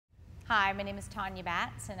Hi, my name is Tanya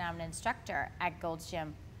Batts and I'm an instructor at Gold's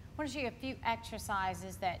Gym. I want to show you a few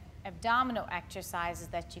abdominal exercises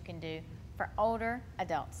that you can do for older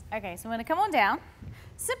adults. Okay, so I'm going to come on down.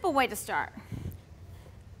 Simple way to start.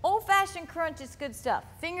 Old-fashioned crunch is good stuff.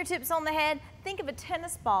 Fingertips on the head. Think of a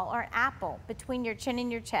tennis ball or an apple between your chin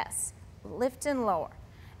and your chest. Lift and lower.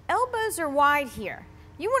 Elbows are wide here.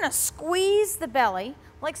 You want to squeeze the belly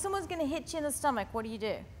like someone's going to hit you in the stomach. What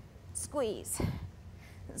do? Squeeze.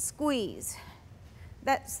 Squeeze.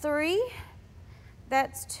 That's 3.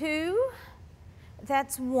 That's 2.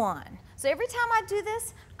 That's 1. So every time I do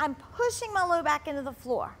this, I'm pushing my low back into the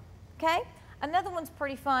floor. Okay? Another one's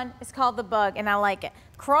pretty fun. It's called the bug, and I like it.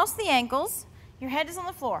 Cross the ankles. Your head is on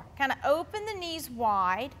the floor. Kind of open the knees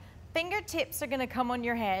wide. Fingertips are going to come on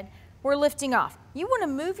your head. We're lifting off. You want to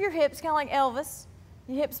move your hips kind of like Elvis.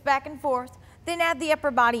 Your hips back and forth. Then add the upper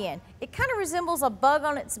body in. It kind of resembles a bug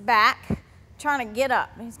on its back trying to get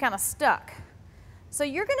up. He's kind of stuck. So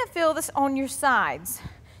you're going to feel this on your sides.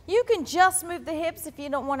 You can just move the hips if you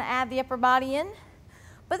don't want to add the upper body in.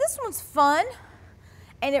 But this one's fun,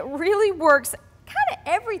 and it really works kind of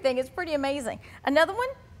everything. It's pretty amazing. Another one,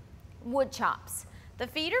 wood chops. The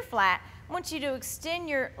feet are flat. I want you to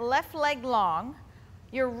extend your left leg long.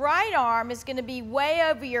 Your right arm is going to be way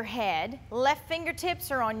over your head. Left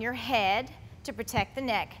fingertips are on your head to protect the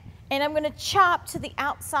neck. And I'm going to chop to the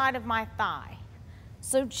outside of my thigh.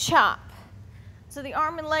 So chop. So the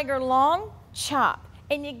arm and leg are long, chop.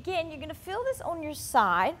 And again, you're going to feel this on your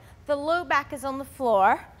side. The low back is on the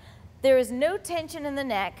floor. There is no tension in the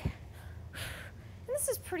neck. And this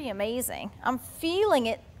is pretty amazing. I'm feeling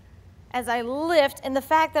it as I lift, and the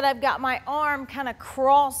fact that I've got my arm kind of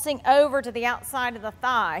crossing over to the outside of the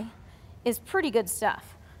thigh is pretty good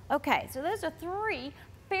stuff. Okay, so those are 3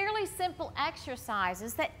 fairly simple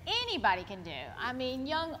exercises that anybody can do. I mean,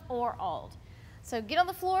 young or old. So get on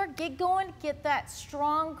the floor, get going, get that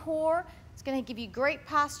strong core. It's going to give you great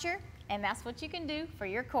posture, and that's what you can do for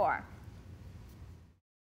your core.